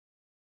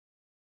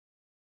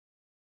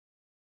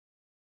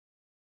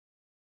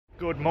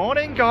Good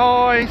morning,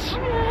 guys.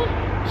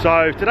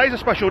 So today's a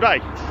special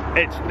day.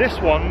 It's this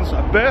one's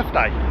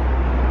birthday.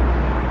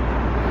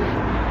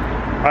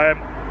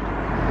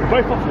 We're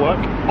both off work,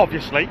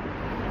 obviously.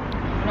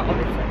 Not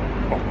obviously.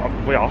 Well,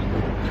 we are.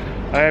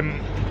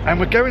 And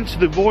we're going to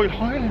the Royal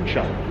Highland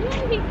Show.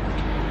 Yay.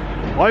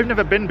 I've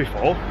never been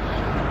before.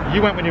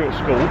 You went when you were at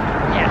school.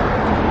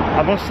 Yeah.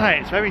 I must say,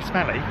 it's very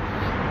smelly.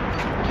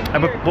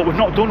 But we've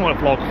not done a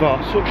vlog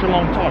for such a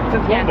long time.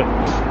 Since London.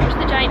 What's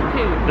the giant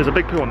poo? There's a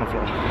big poo on the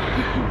floor.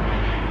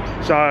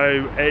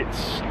 So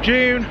it's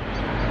June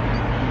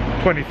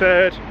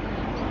 23rd.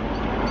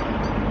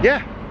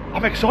 Yeah,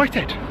 I'm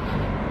excited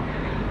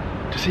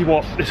to see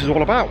what this is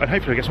all about and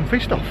hopefully get some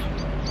free stuff.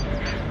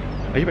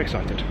 Are you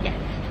excited? Yes.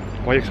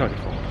 What are you excited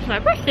for? It's my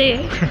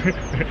birthday.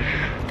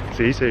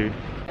 See you soon.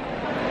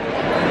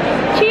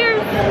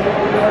 Cheers.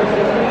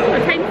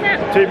 What time is it?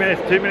 2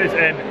 minutes, 2 minutes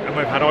in, and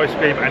we've had ice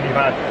cream and you've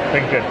had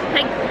pink gin.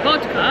 Pink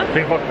vodka.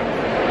 Pink vodka.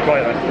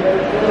 Right then.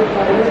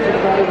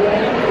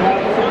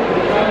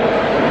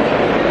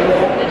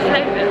 Let's try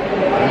it.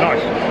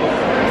 Nice.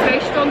 It's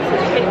very strong because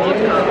it's pink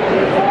vodka.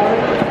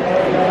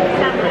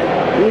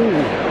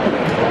 Ooh.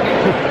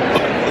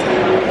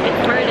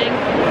 It's burning.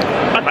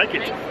 I like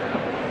it.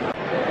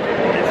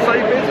 It's so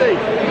busy.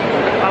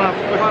 And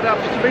we've had our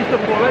free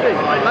stuff already. I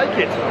like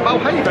it.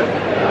 Malhaven.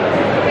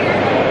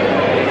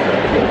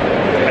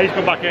 I need to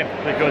come back in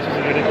because this is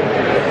ridiculous.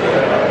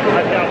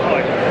 Let's get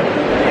outside.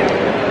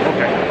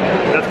 Okay,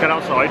 let's get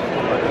outside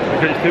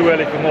because it's too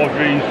early for more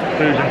foods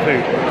and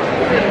food.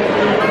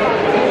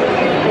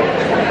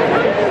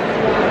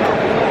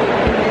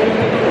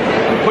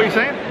 What are you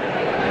saying?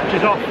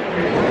 She's off.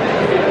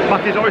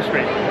 Mackie's ice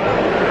cream.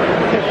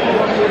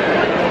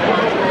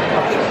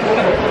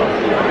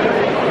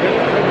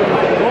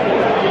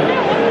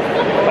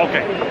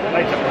 Okay,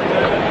 later.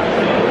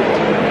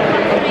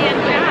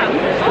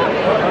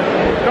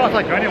 Can't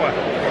take her anywhere.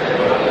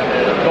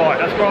 Right,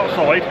 let's go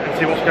outside and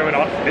see what's going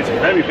on. It's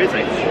very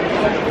busy.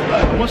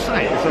 I must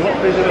say, it's a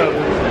lot busier than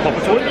proper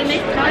toilets. They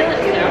make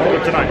toilets now. I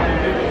don't know.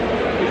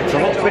 It's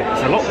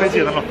a lot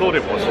busier than I thought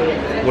it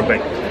would be.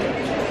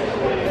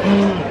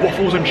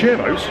 Waffles and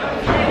churros.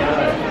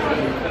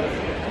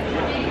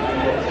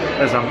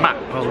 There's a map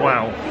as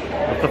well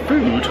of the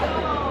food.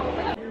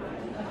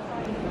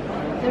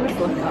 There was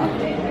one.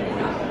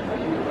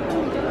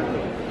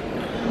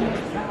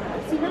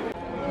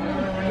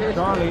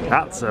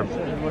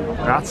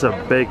 That's a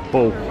big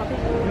bull.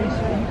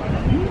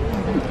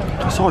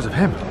 The size of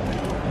him.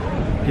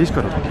 He's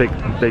got a big.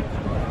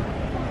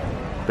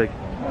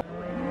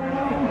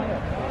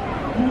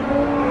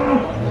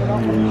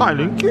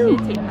 Highland Q.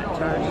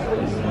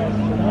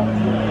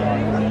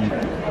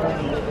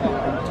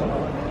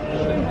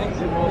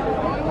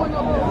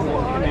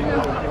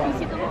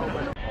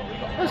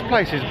 This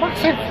place is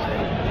massive.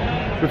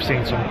 We've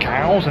seen some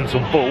cows and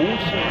some bulls,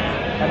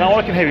 and now all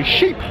I can hear is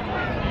sheep.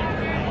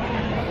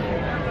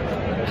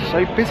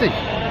 So busy,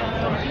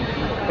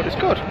 but it's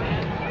good.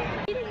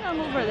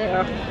 Over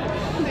there.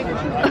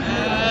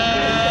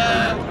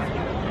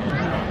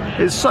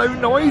 It's so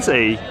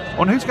noisy.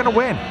 On who's going to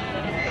win?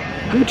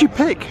 Who'd you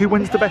pick? Who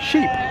wins the best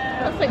sheep?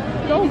 That's like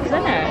dogs, isn't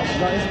it?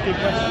 That is a good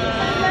question.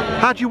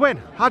 How'd you win?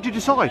 How'd you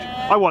decide?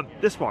 I want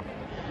this one.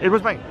 It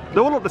was me. They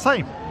all look the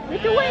same. They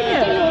do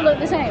they all look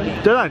the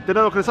same? Don't they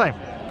look the same?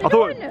 I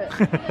thought.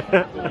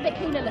 A bit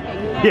cooler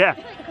looking. Yeah.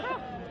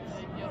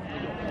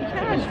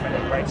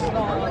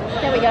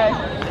 There we go.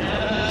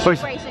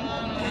 Please. Racing.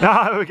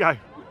 Ah, there we go.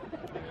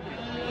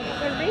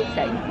 We're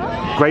racing.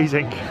 What?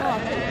 Grazing.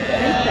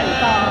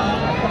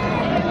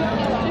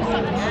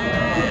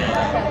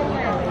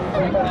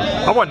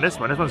 I want this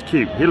one. This one's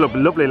cute. He look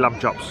lovely lamb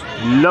chops.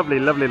 Lovely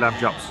lamb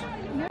chops.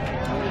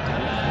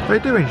 They're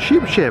doing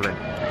sheep shearing,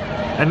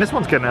 and this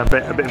one's getting a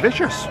bit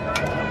vicious.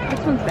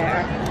 This one's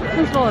better. This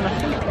one's low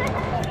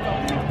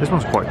enough. This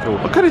one's quite cool.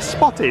 Look at his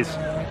spotties.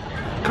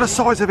 Look at the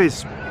size of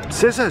his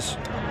scissors.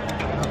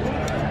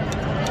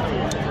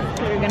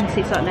 You're going to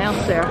see something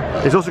else there.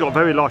 He's also got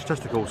very large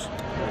testicles.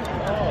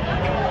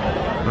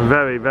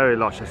 Very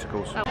large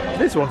testicles. Oh.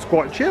 This one's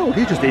quite chilled.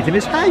 He's just eating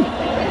his hay.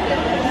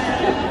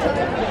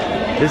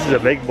 This is a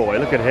big boy.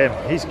 Look at him.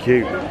 He's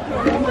cute.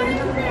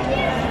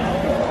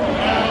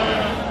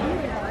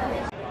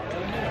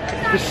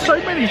 There's so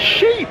many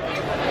sheep.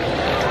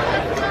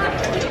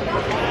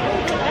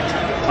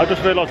 I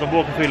just realised I'm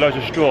walking through loads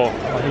of straw.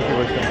 I think it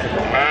was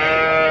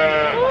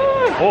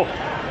oh.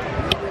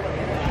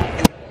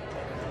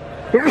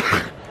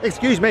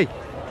 Excuse me.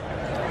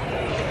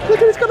 Look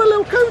at, he's got a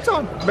little coat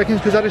on. Making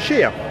because had a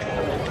shear. But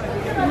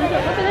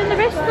then the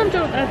rest of them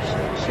don't have.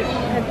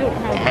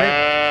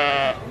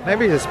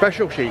 Maybe it's a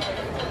special sheep.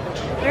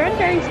 They're in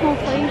very small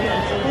places.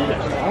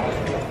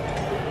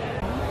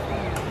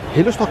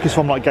 He looks like he's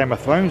from like Game of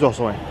Thrones or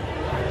something.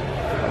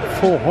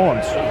 4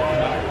 horns.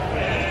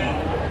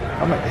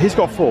 I mean, he's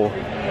got 4.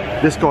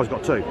 This guy's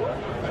got 2.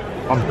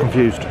 I'm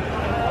confused.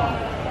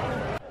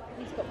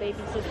 He's got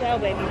babies as well,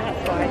 baby.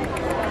 That's why.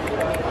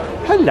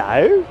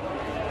 Hello.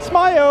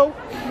 Smile.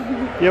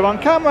 You're on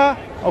camera.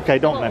 Okay,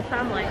 don't then.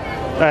 Family.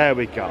 There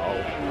we go.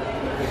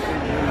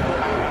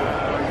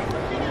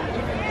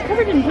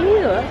 covered in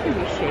hay though, that's gonna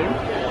be a shame.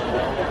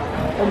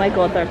 Oh my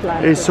god, there's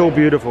land. It's so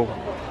beautiful.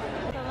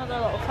 Another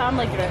little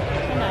family group,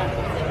 isn't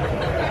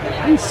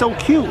it? He's so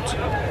cute.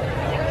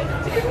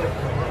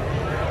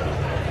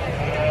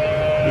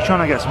 He's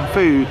trying to get some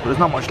food, but there's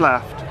not much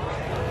left.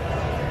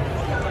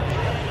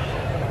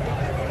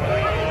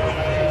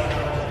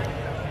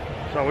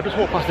 So we just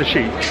walked past the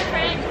sheep.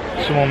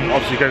 Someone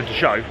obviously going to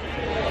show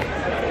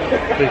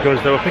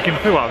because they were picking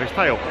poo out of his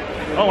tail.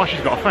 Oh,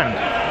 Ashley's got a friend.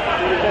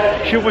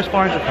 She always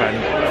finds a friend.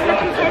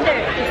 Heather,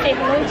 to say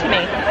hello to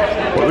me.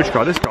 What, which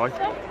guy? This guy?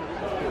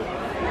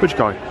 Which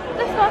guy?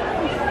 This one.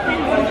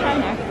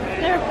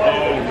 There.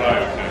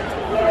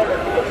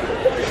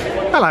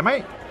 Hello,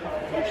 mate.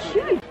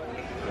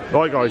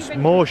 Right, guys,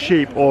 more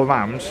sheep or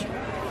rams.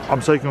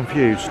 I'm so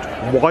confused.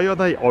 Why are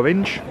they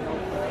orange?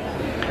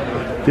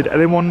 Did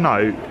anyone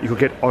know you could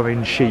get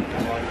orange sheep?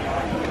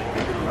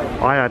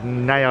 I had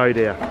no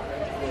idea.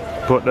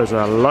 But there's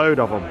a load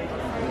of them.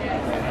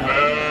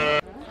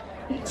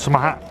 Summer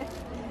hat?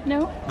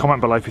 No.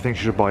 Comment below if you think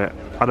you should buy it.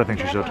 I don't think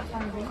you should.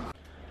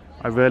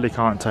 I really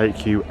can't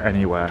take you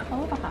anywhere. I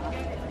love a hat.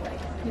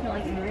 You don't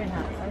like wearing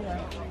hats either.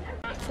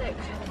 That's it.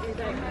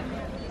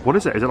 What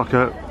is it? Is it like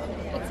a...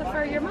 It's a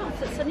for your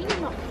mouth. It's an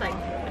emo thing.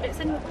 But it's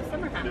in with the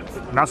summer hats.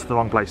 That's the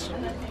wrong place.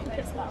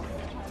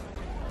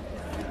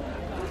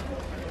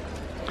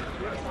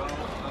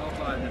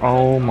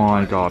 Oh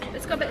my god.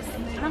 It's got a bit of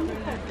handle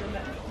there.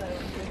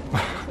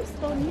 It's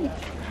so neat.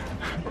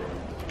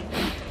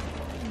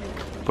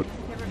 But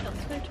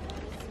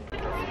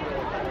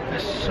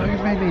there's so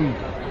many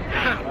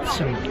hats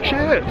and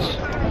shirts.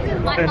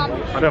 And I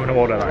don't even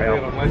know what that are.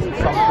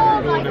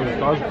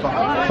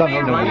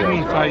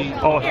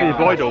 Oh, I see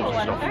bridles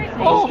and stuff.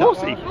 Oh,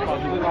 horsey.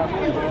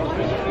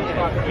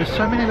 There's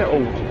so many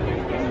little...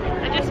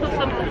 I just want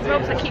some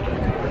robes I keep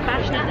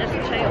fashioning as a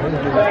child.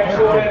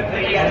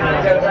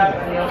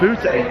 Food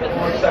to eat.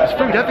 There's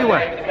food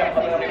everywhere.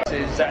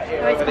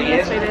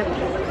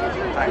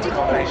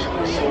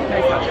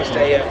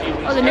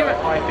 Oh, the new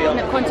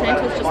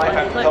Continental's just like a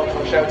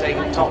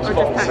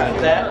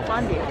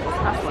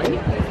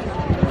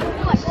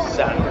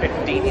Son,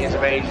 15 years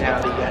of age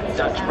now, the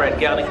Dutch bred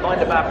gelding,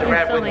 lined up after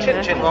Rev with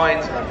chin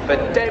lines,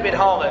 but David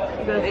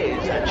Holland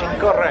is a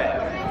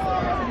Chincorre.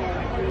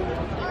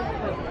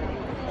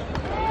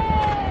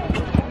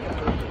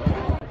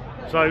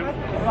 So,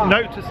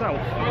 note to self,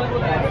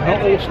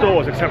 not all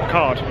stores accept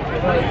card,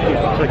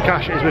 so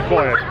cash is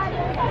required.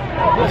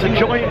 It's a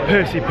giant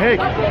Percy pig.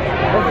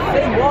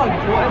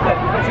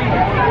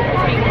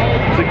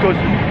 Because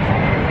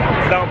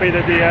that'll be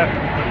the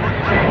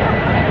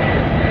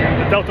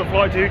Delta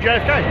flight to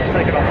JFK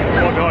taken off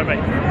right behind me,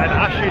 and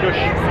Ashley just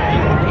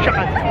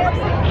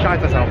shite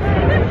herself.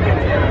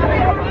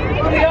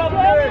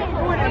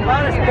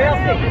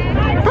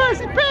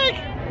 Percy pig!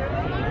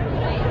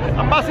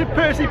 A massive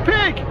Percy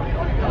pig!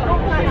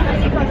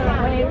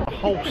 A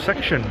whole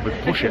section with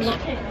bushes.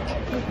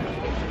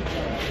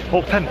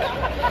 Whole tent.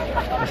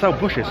 They sell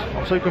bushes.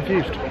 I'm so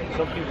confused.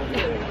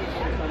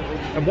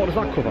 And what does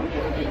that cover?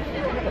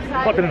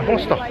 It's like an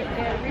imposter.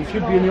 It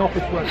should be in the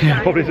office work.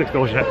 Yeah, probably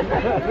 $6, yeah.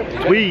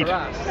 Tweed.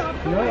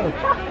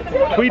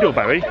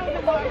 Tweedleberry.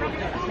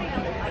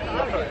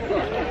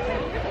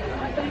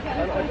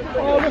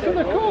 Oh, look at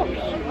the cops!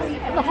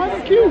 Behind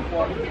the queue!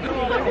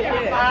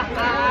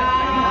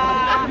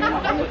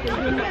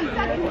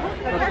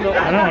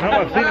 I know,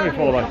 I've seen them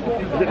before though.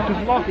 Is it the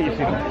Christmas market you've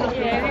seen them?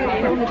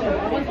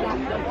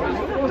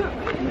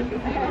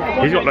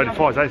 He's got a load of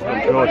fries,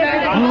 hasn't he? God. I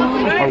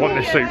want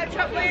this suit. Look at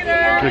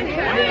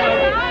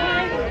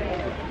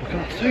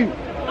that suit.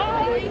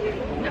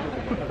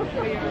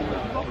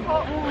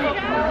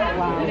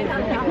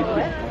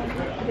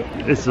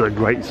 This is a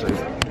great suit.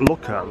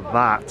 Look at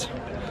that.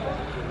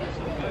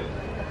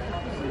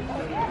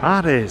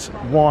 That is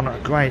one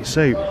great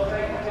suit.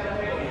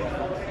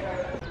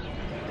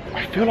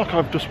 I feel like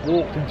I've just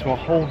walked into a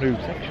whole new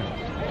section.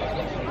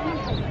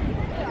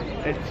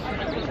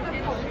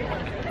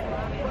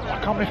 I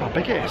can't believe how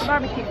big it is.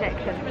 Barbecue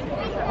section.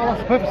 Oh,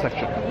 that's the perfect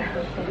section.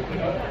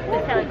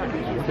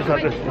 Is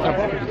that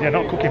barbecues? Yeah,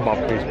 not cooking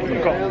barbecues, but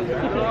you've got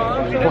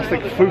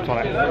plastic fruit on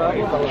it.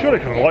 Surely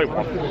I can light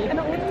one.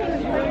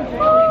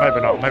 Maybe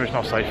not, maybe it's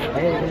not safe.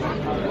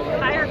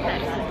 Fire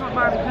pits, it's not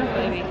barbecue,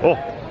 baby. Oh,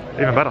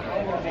 even better.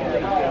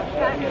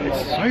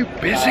 It's so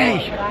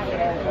busy.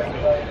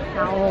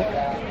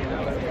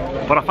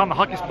 But I found the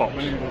Huggies box.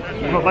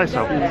 What they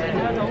sell?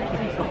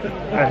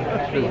 And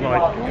it was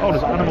like, oh,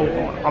 there's an animal.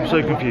 I'm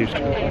so confused.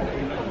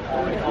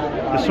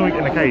 There's something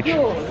in the cage.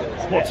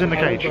 What's in the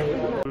cage?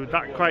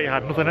 That crate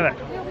had nothing in it.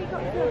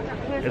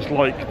 It's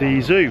like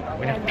the zoo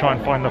when you have to try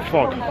and find the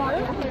frog.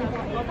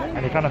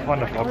 And you kind of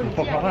find the frog and the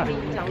frog's not there.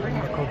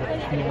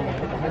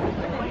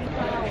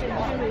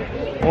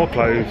 More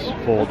clothes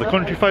for the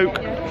country folk.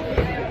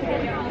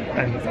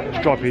 And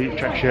stripy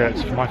check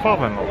shirts for my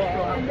father-in-law.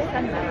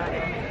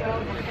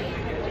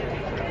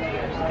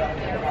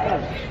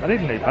 I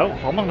didn't need help.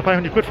 I'm not going to pay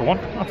 100 quid for one,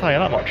 I'll tell you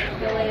that much.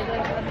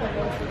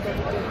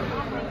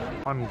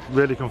 I'm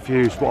really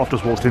confused what I've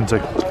just walked into.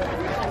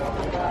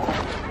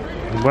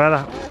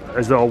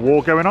 Is there a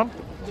war going on?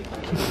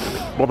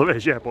 Well, there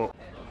is, yeah, but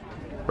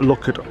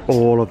look at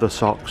all of the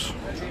socks.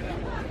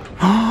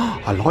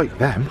 I like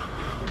them.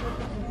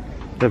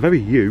 They're very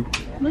you.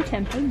 No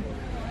 £10.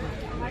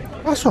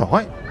 That's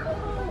alright.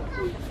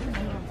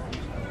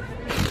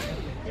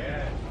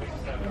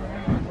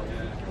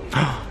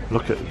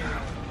 Look at.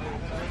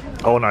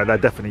 Oh no, they're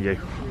definitely you.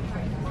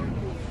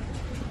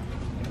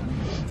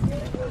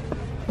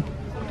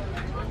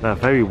 They're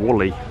very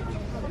woolly.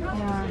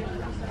 Yeah.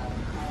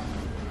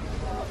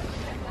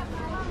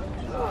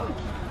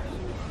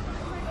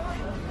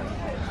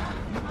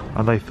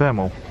 Are they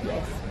thermal?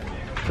 Yes.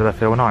 Do they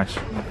feel nice?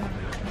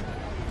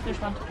 There's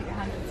one to put your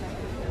hand inside.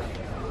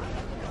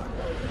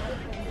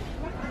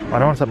 I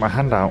don't want to take my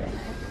hand out.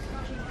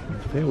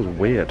 It feels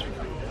weird.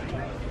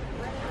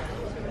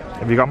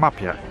 Have you got a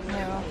map yet?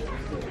 No.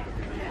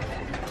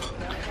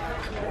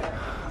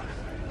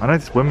 I know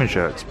it's women's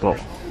shirts, but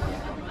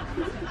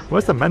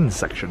where's the men's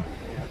section?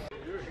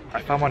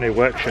 I found my new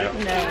work shirt.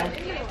 No.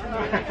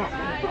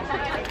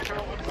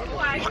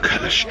 Look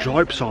at the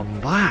stripes on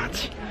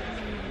that.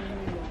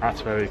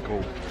 That's very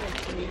cool.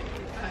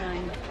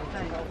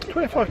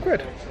 25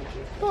 quid.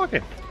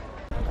 Bargain.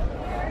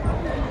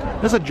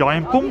 There's a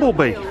giant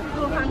bumblebee.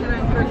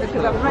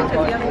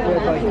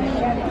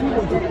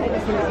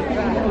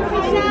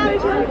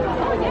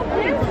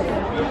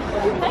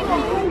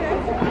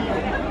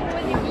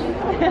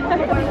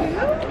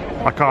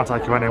 I can't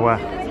take you anywhere.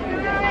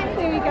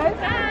 There you go.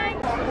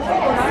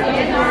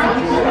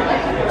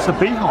 It's a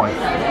beehive.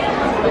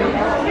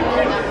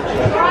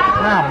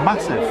 Wow,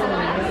 massive.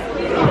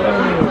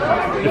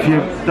 If you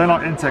don't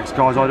like insects,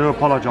 guys, I do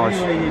apologise.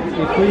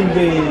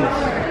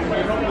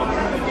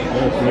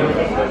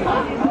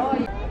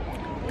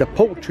 The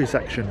poultry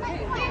section.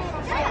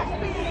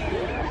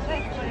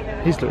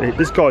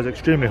 This guy's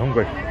extremely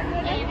hungry.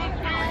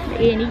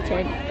 A&E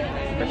tent.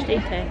 First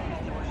aid tent.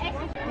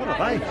 What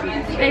are they?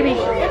 Baby. Oh,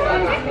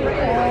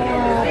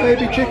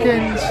 baby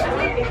chickens.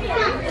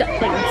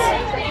 Ducklings.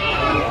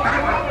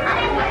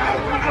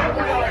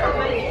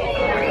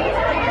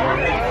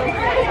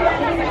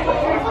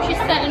 She's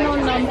sitting on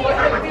them.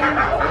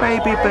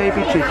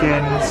 Baby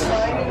chickens.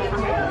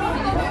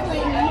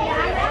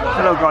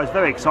 Hello guys,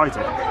 very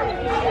excited.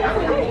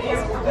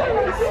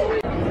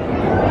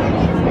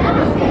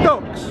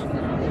 Ducks.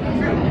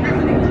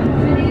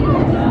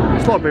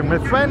 It's like being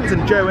with friends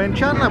and Joe and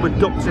Chandler with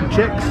ducks and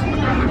chicks.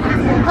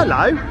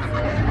 Hello.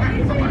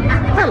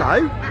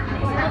 Hello.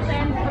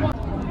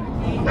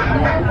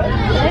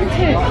 Them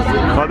two.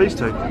 Like these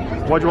two.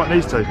 Why do you want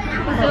these two?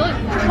 They look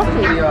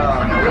fluffy.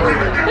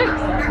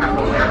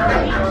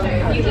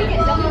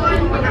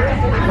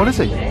 What is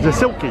he? Is it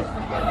silky?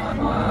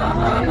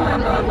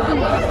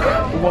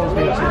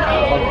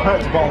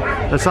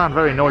 They sound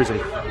very noisy.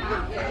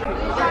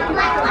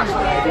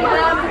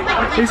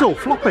 He's all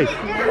floppy.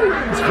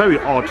 It's very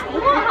odd.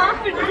 What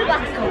happened to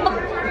that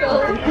cock?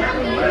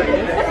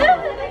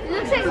 It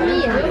looks like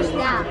me, it looks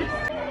that.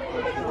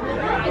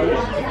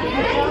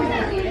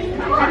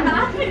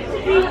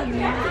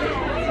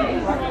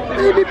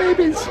 Baby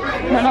babies.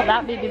 No, not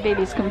that baby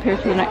babies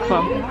compared to the next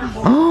one.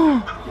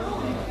 Oh,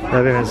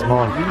 they're very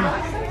small.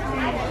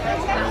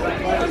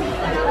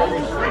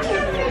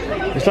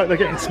 It's like they're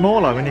getting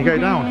smaller when you go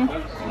down.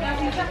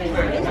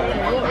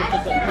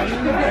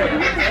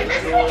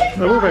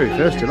 They're all very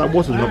thirsty. That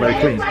water's not very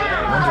clean.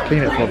 I want to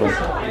clean it for them.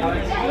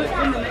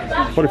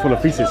 Probably full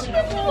of feces.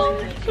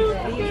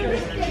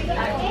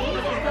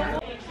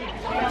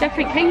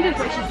 Different kind of.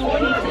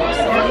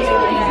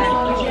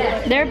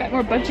 They're a bit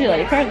more budgie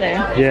like, aren't they?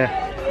 Yeah.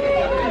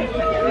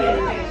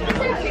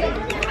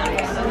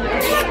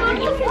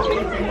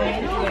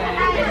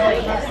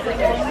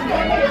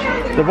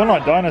 They run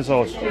like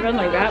dinosaurs. They run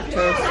like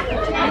raptors.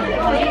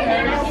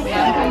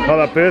 Like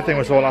that bird thing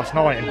we saw last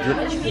night in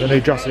the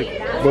new Jurassic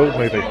World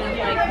movie.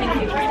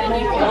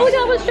 Oh,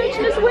 that was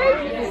stretching his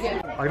wing.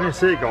 I didn't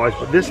see it, guys,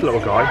 but this little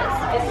guy,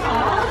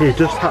 he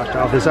just hatched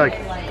out of this egg.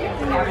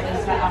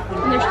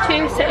 And there's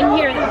two sitting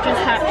here that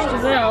just hatched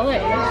as well,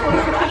 look.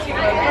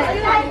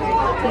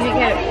 Let me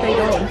get it played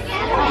on.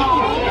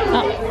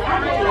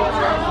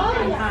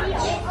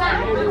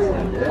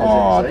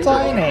 Oh,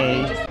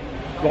 tiny.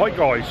 Right,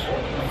 guys,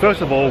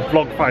 first of all,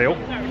 vlog fail.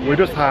 We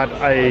just had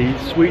a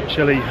sweet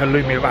chili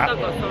halloumi wrap.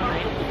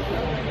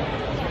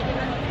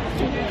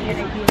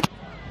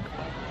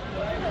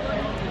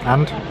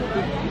 And?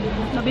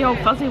 It'll be all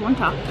fuzzy, won't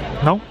it?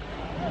 No?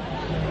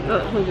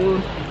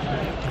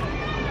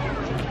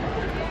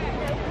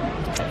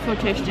 So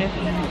tasty.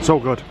 So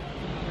good.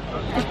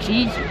 It's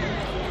cheese.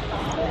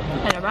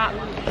 And a wrap.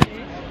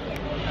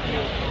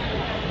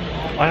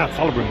 I had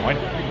salad with mine,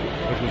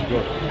 which was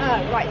good.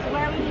 Right, so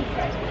where are we?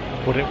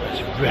 But it was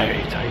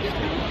very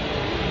tasty.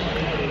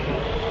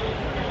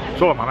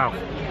 It's all in my mouth.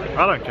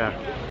 I don't care.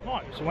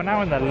 Right, so we're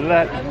now in the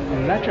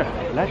leisure,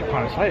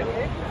 can't say it.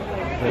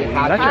 The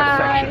leisure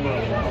section.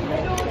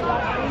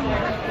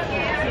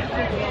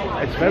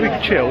 It's very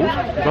chilled.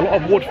 There's a lot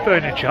of wood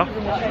furniture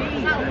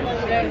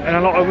and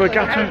a lot of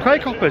regatta and clay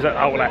coppers at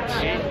outlets.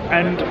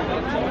 And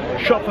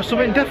shop for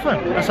something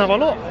different. Let's have a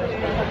look.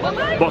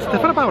 What's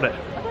different about it?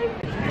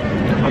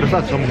 I just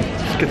had some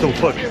Skittle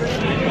fudge.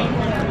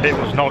 It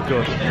was not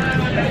good.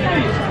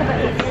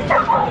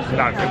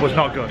 No, it was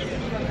not good.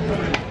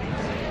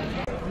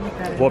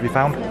 What have you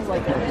found?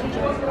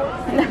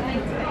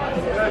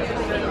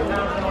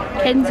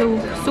 Kenzo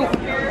soup.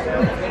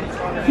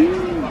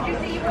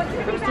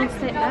 Don't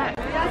say that.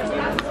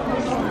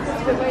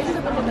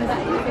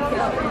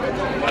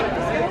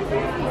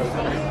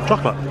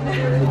 Chocolate.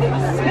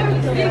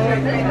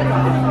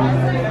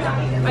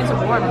 Nice and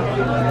warm.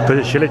 Because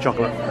it's chili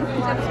chocolate.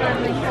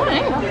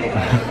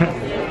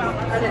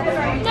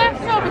 Yeah,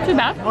 not too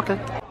bad. Okay.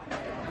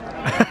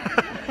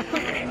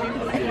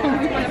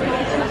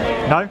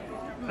 No?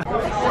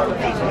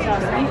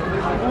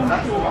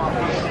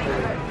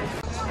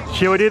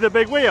 Shall we do the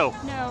big wheel?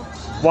 No.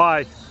 Why?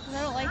 I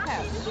don't like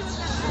that.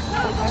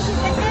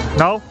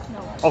 No?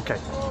 No. Okay.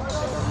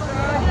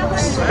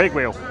 Big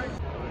wheel.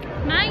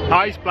 Mine.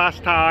 Ice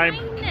blast time.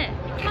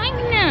 Mine.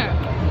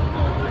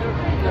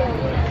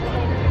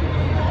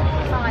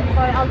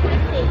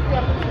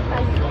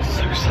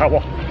 So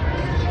sour.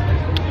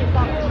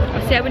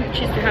 See, I wouldn't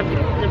choose to have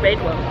the red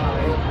one.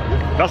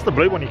 That's the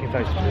blue one you can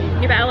taste.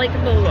 Yeah, but I like the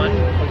blue one. I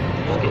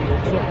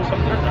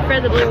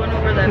prefer the blue one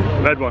over the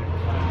red one.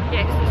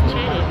 Yeah, because it's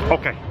cherry.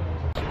 Okay.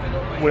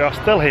 We are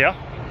still here.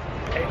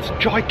 It's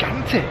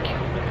gigantic.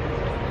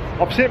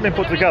 I've seen it being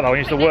put together. I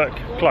used to work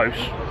close,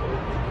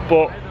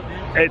 but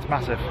it's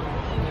massive.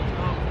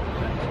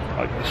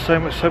 Like,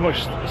 there's so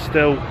much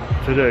still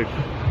to do.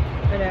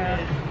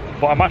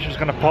 But I'm actually just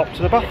going to pop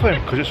to the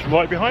bathroom because it's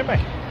right behind me.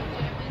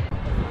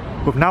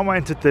 We've now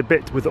entered the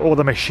bit with all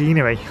the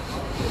machinery.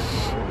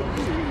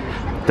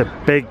 The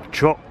big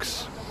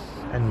trucks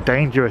and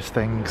dangerous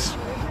things.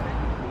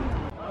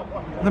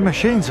 The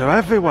machines are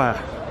everywhere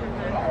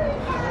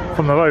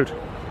from the road.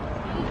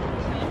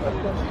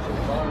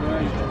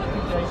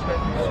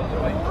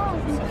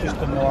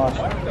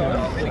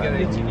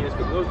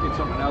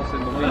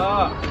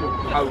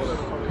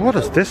 What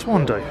does this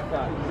one do?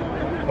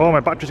 Oh, my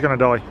battery's gonna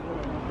die.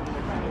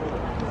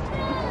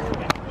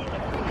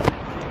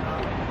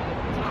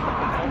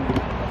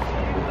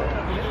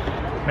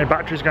 My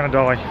battery's gonna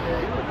die.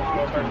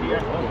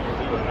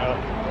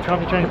 Can't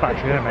have to change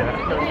battery in a minute.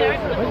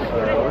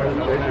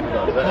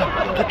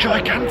 They're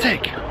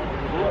gigantic! I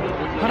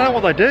don't know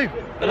what they do.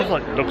 It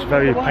looks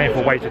very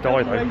painful way to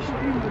die though.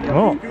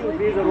 Oh.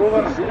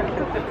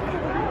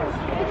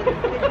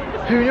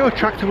 Who knew a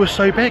tractor was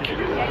so big?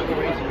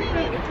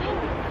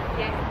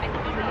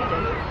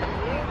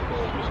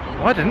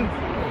 I didn't.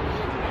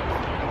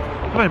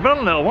 I've only been on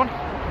a little one.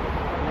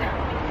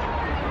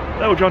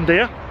 Little John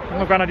Deere,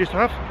 my granddad used to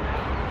have.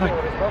 Like,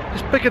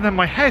 it's bigger than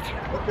my head.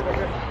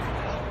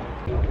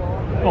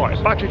 Right,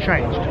 battery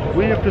changed.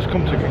 We have just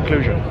come to a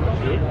conclusion.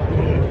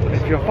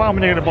 If you're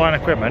farming and you're going to buy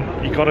an equipment,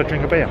 you've got to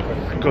drink a beer.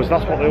 Because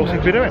that's what they all seem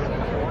to be doing.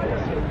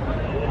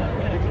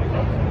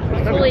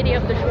 The lady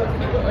up the shore is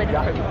completely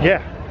different.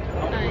 Yeah.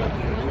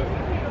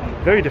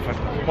 Very different.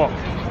 What?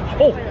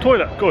 Oh,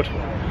 toilet, good.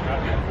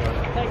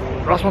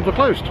 Last ones were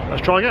closed.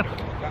 Let's try again.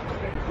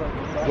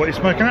 What are you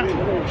smoking at?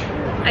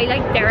 I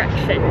like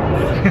directions.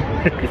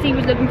 Because he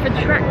was looking for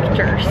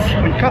tractors.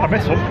 Well, you can't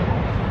miss them.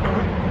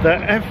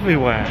 They're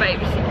everywhere. But it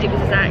was his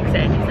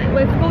accent. He's like,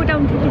 well, if we go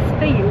down to this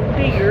field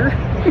here.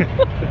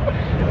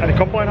 And a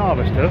combine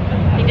harvester?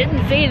 He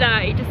didn't say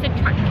that, he just said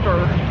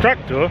tractor.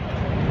 Tractor?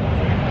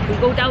 We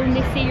go down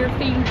this here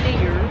field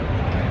there.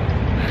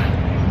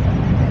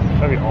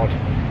 Very odd.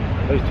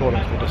 Those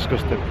toilets were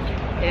disgusting.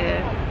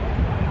 Yeah.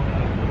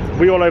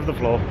 We all over the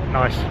floor.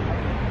 Nice.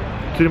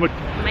 Too much.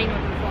 Mine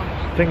on the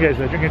floor. Thing is,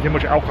 they're drinking too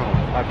much alcohol,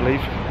 I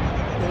believe.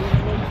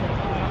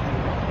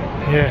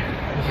 Yeah,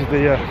 this is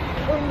the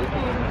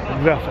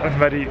rough and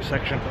ready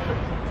section.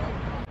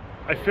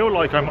 I feel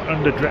like I'm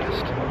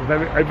underdressed,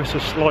 ever so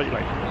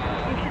slightly.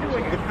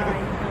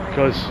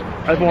 Because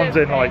everyone's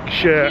in like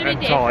shirt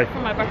and tie. For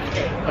my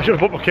birthday. I should have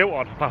put my kilt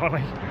on,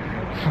 apparently.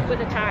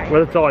 With a tie.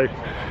 With a tie.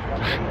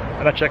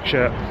 And a check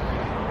shirt.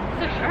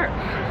 It's a shirt.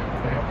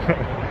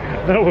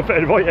 Then we're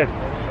fitted right in.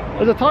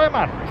 There's a tyre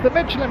man. It's the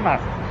Michelin man.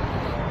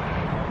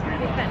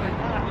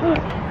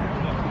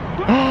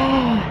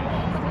 Oh,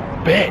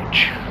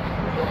 bitch.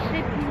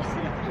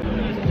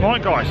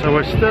 Right guys, so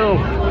we're still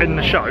in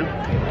the show,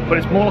 but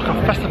it's more like a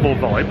festival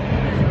vibe.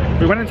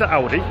 We went into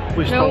Aldi,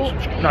 we stole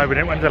some, no we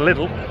didn't, we went into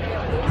Lidl.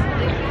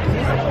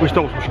 We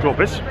stole some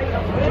strawberries.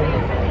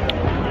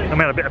 And we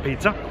had a bit of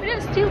pizza. We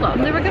didn't steal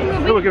them, they were given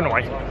away. They were given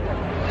away.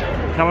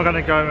 Now we're going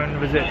to go and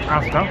visit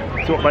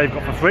Asda, see what they've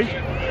got for free.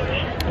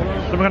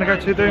 Then we're going to go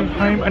to the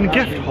home and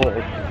gift hall.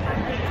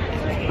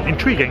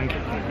 Intriguing,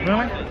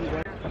 really?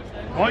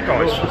 Right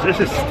guys, so this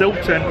is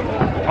Stilton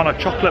on a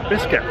chocolate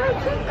biscuit.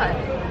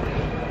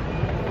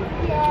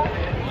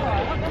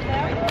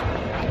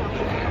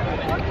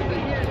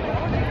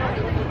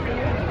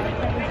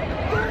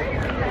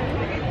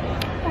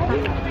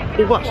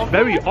 Oh, that's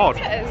very odd.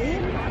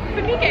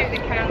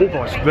 Oh,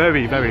 that's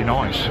very, very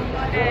nice.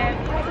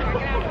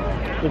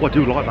 Oh, I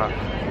do like that.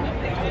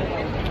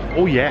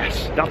 Oh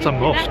yes, that's a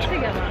must.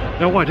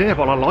 No idea,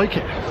 but I like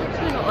it.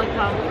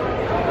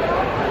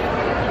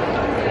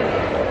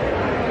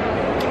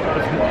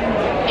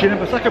 Gin and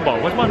Prosecco bar.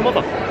 Where's my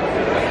mother?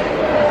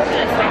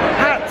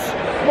 Hats!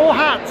 More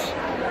hats!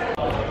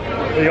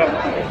 There you go.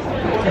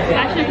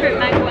 Passion fruit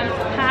mango and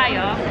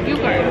papaya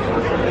yogurt.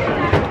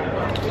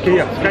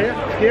 Skier.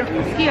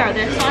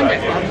 They're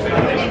standard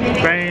ones.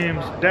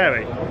 Graham's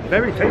Dairy.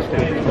 Very tasty.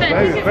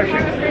 Very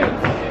refreshing.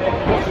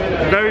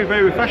 Very,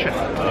 very refreshing.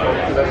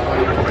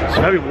 It's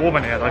very warm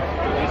in here though.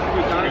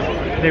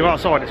 When you go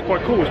outside, it's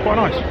quite cool. It's quite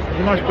nice. It's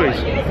a nice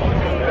breeze.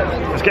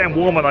 It's getting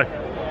warmer though.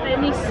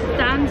 And these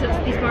stands, it's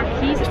these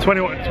marquees. It's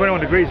 21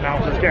 degrees now,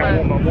 so it's getting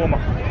warmer and warmer.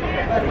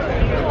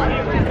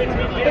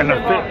 And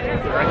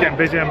it's getting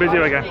busier and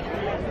busier again.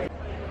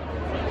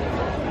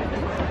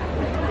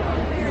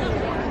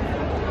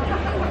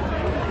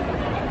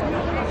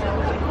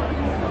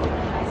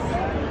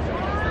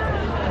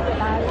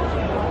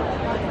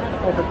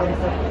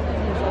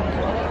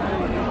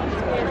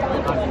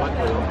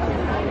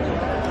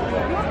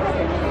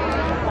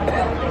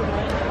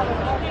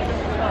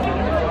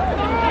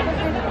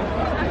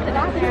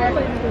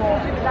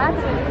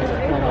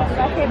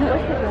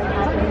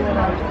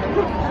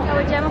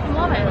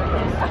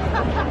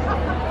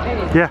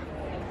 Yeah.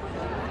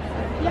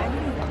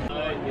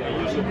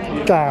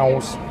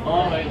 Cows.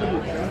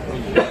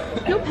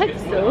 No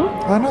pigs though.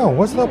 I know,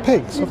 where's the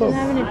pigs? I Don't thought...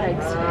 have any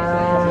pigs.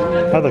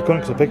 No, they couldn't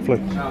because of pig flu.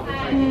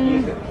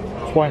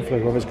 Swine flu,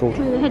 whatever it's called.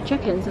 Well, they had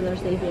chickens and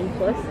there's avian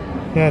flu.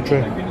 Yeah,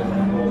 true.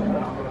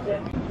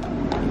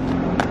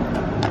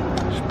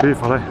 It's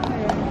beautiful, eh?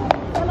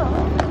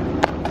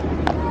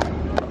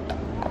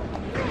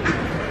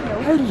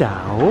 Hello.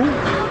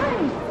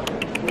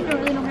 I don't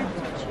really know how to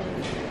touch it.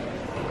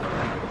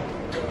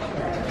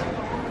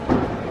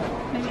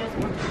 Maybe it's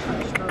more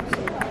touch.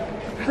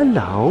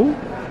 Hello.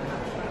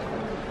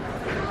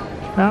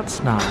 That's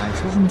nice,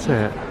 isn't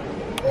it?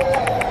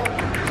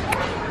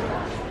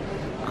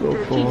 Good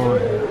boy.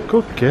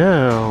 Good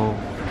girl.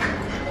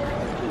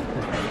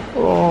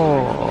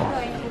 Oh.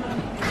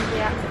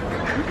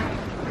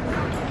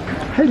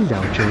 Hello,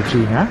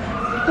 Georgina.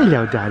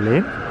 Hello,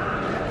 darling.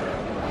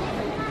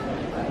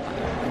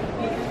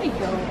 There you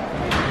go.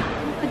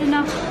 Good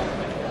enough.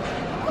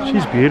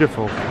 She's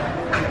beautiful.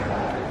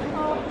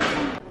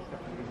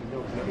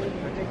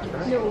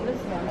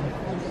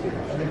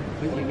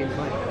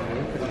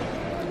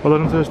 Well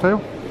done to his tail.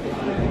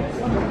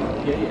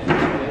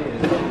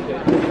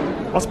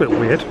 That's a bit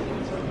weird.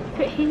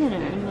 Put here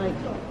and like.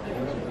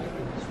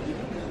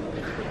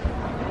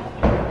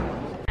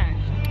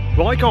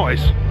 Right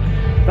guys,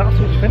 that's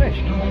what's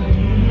finished.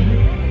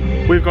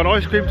 We've got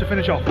ice cream to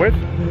finish off with.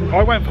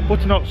 I went for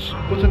butterscotch,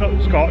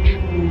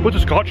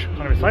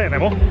 can't even say it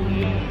anymore,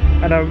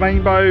 and a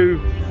rainbow,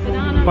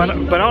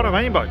 banana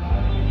rainbow. I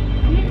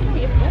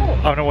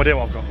have no idea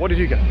what I've got. What did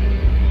you get?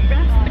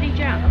 Raspberry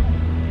jam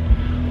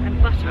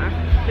and butter,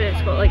 but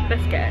it's got like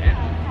biscuit in it,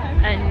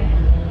 and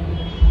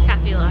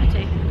cafe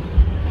latte,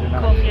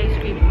 coffee ice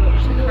cream, which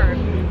is superb.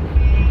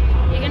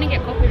 You're gonna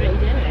get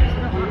copyrighted anyway,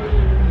 so don't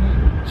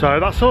worry. So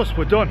that's us,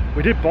 we're done.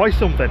 We did buy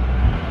something,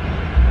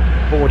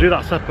 but we'll do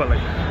that separately.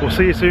 We'll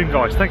see you soon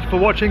guys. Thank you for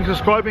watching,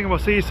 subscribing, and we'll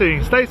see you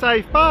soon. Stay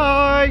safe,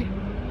 bye!